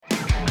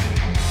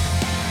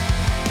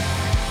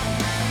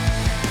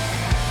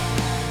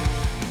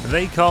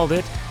They called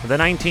it the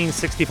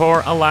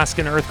 1964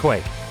 Alaskan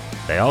earthquake.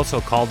 They also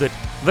called it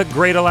the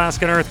Great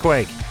Alaskan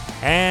Earthquake.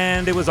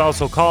 And it was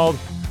also called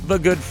the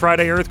Good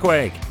Friday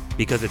Earthquake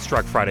because it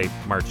struck Friday,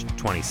 March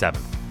 27th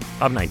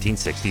of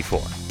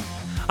 1964.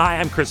 Hi,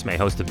 I'm Chris May,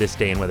 host of This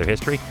Day in Weather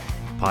History, a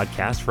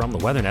podcast from the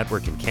Weather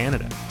Network in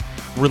Canada.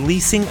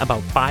 Releasing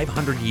about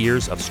 500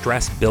 years of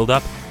stress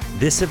buildup,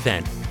 this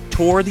event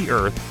tore the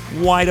Earth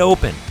wide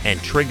open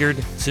and triggered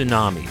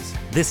tsunamis.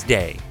 This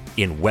day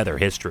in weather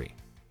history.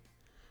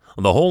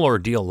 The whole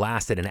ordeal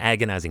lasted an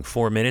agonizing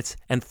 4 minutes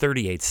and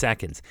 38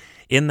 seconds.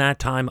 In that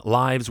time,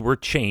 lives were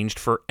changed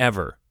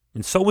forever,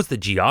 and so was the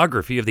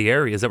geography of the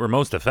areas that were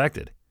most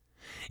affected.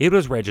 It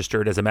was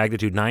registered as a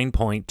magnitude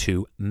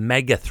 9.2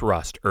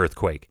 megathrust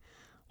earthquake.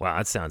 Wow,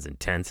 that sounds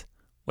intense.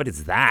 What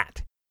is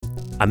that?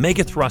 A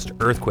megathrust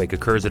earthquake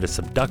occurs at a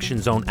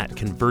subduction zone at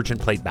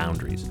convergent plate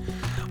boundaries,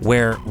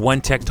 where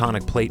one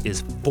tectonic plate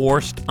is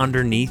forced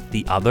underneath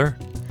the other.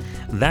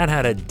 That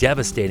had a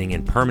devastating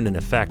and permanent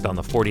effect on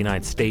the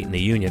 49th state in the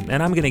Union,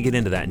 and I'm going to get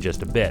into that in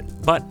just a bit.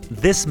 But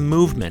this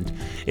movement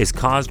is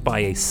caused by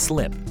a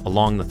slip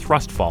along the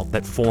thrust fault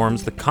that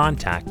forms the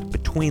contact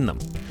between them.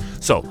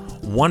 So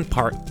one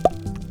part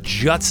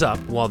juts up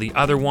while the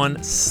other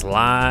one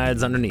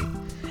slides underneath.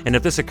 And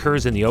if this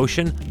occurs in the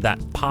ocean, that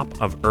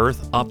pop of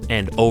earth up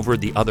and over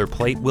the other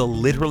plate will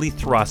literally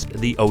thrust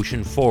the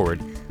ocean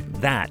forward.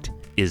 That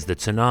is the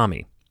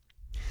tsunami.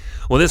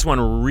 Well, this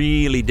one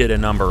really did a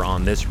number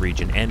on this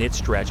region, and it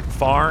stretched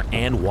far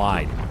and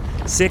wide.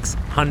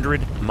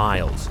 600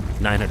 miles,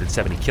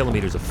 970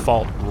 kilometers of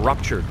fault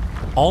ruptured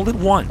all at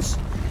once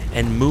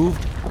and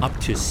moved up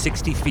to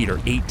 60 feet or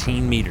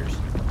 18 meters.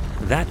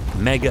 That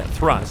mega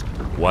thrust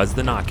was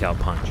the knockout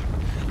punch.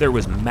 There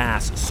was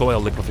mass soil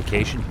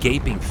liquefaction,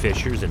 gaping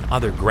fissures, and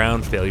other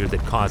ground failures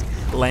that caused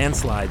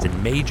landslides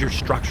and major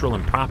structural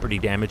and property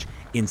damage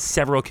in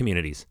several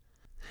communities.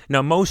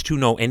 Now, most who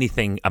know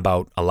anything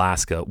about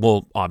Alaska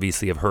will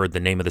obviously have heard the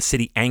name of the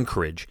city,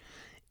 Anchorage.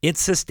 It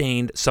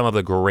sustained some of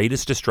the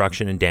greatest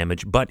destruction and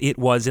damage, but it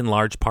was in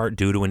large part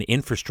due to an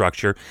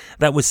infrastructure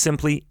that was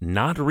simply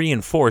not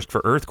reinforced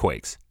for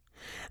earthquakes.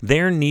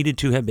 There needed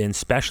to have been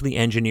specially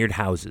engineered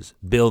houses,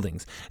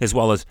 buildings, as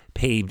well as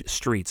paved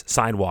streets,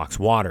 sidewalks,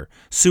 water,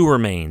 sewer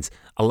mains,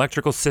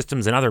 electrical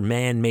systems, and other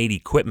man-made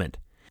equipment.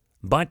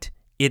 But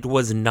it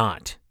was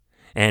not.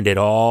 And it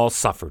all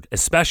suffered,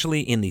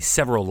 especially in the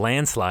several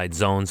landslide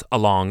zones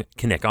along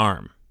Knik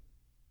Arm.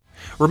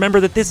 Remember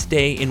that this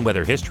day in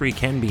weather history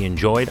can be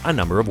enjoyed a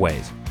number of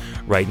ways.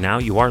 Right now,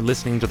 you are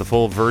listening to the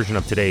full version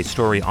of today's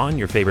story on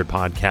your favorite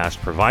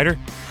podcast provider,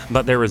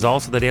 but there is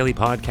also the daily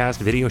podcast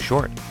video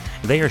short.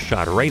 They are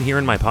shot right here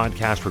in my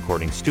podcast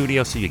recording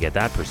studio, so you get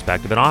that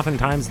perspective, and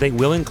oftentimes they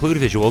will include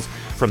visuals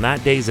from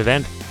that day's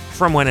event,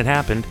 from when it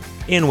happened,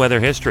 in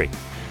weather history.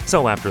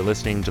 So after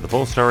listening to the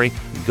full story,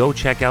 go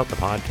check out the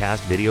podcast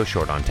video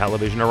short on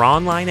television or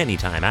online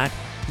anytime at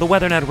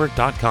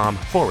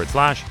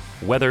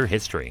theweathernetwork.com/weather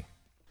history.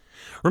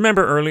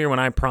 Remember earlier when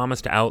I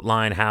promised to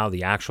outline how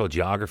the actual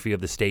geography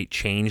of the state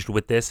changed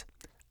with this?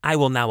 I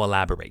will now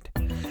elaborate.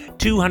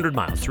 200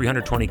 miles,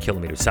 320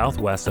 kilometers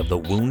southwest of the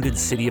wounded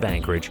city of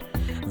Anchorage,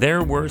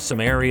 there were some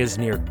areas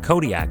near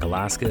Kodiak,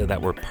 Alaska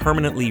that were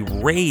permanently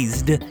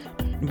raised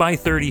by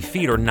 30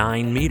 feet or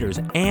 9 meters.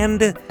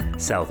 And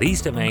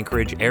southeast of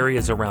Anchorage,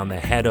 areas around the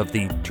head of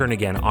the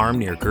Turnagain Arm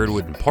near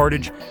Girdwood and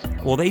Portage,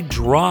 well, they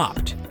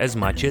dropped as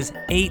much as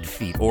 8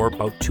 feet or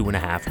about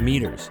 2.5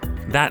 meters.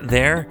 That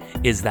there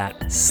is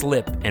that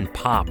slip and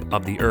pop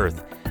of the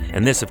earth.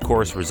 And this, of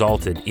course,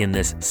 resulted in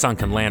this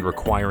sunken land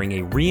requiring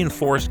a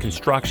reinforced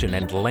construction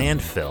and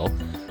landfill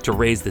to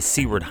raise the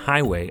Seaward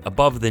Highway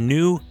above the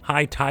new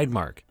high tide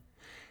mark.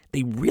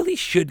 They really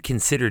should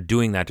consider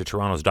doing that to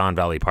Toronto's Don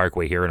Valley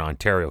Parkway here in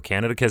Ontario,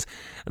 Canada, because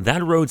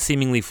that road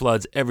seemingly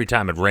floods every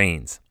time it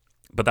rains.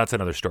 But that's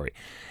another story.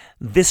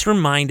 This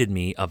reminded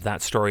me of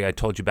that story I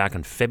told you back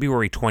on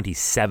February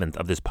 27th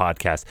of this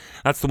podcast.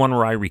 That's the one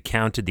where I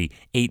recounted the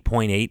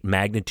 8.8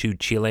 magnitude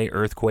Chile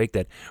earthquake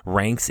that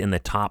ranks in the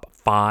top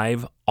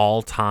 5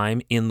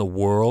 all-time in the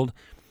world.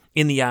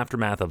 In the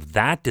aftermath of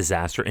that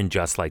disaster, and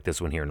just like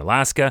this one here in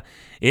Alaska,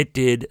 it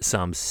did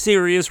some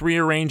serious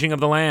rearranging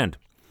of the land.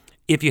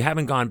 If you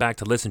haven't gone back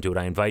to listen to it,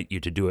 I invite you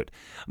to do it.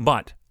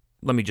 But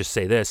let me just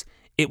say this.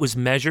 It was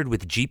measured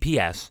with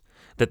GPS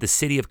that the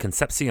city of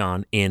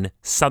Concepcion in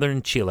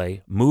southern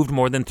Chile moved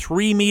more than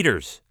 3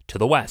 meters to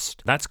the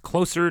west. That's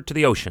closer to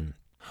the ocean.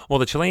 Well,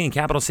 the Chilean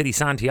capital city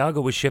Santiago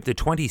was shifted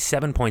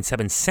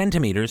 27.7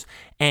 centimeters,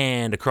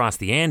 and across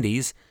the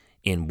Andes,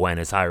 in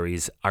Buenos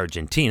Aires,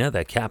 Argentina,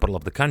 the capital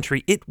of the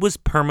country, it was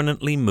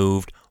permanently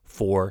moved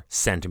 4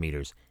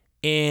 centimeters.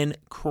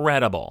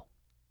 Incredible.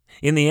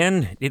 In the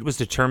end, it was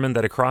determined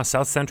that across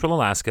south-central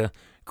Alaska,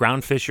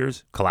 ground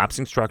fissures,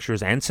 collapsing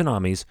structures, and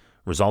tsunamis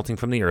resulting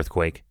from the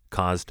earthquake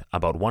caused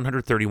about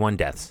 131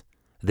 deaths.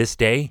 This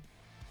day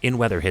in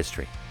weather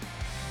history.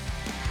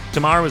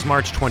 Tomorrow is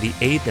March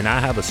 28th, and I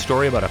have a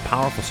story about a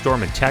powerful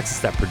storm in Texas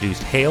that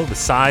produced hail the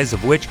size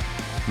of which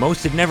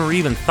most had never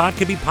even thought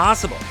could be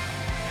possible.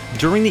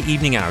 During the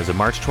evening hours of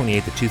March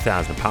 28,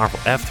 2000, a powerful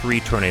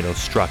F3 tornado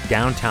struck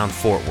downtown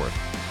Fort Worth.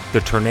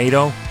 The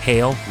tornado,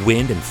 hail,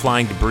 wind, and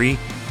flying debris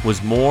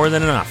was more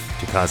than enough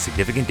to cause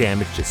significant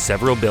damage to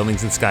several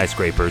buildings and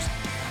skyscrapers,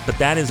 but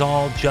that is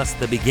all just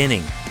the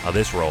beginning of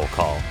this roll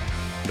call.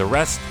 The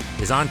rest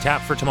is on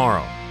tap for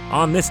tomorrow,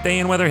 on This Day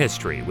in Weather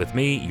History, with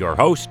me, your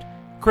host,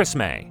 Chris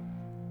May.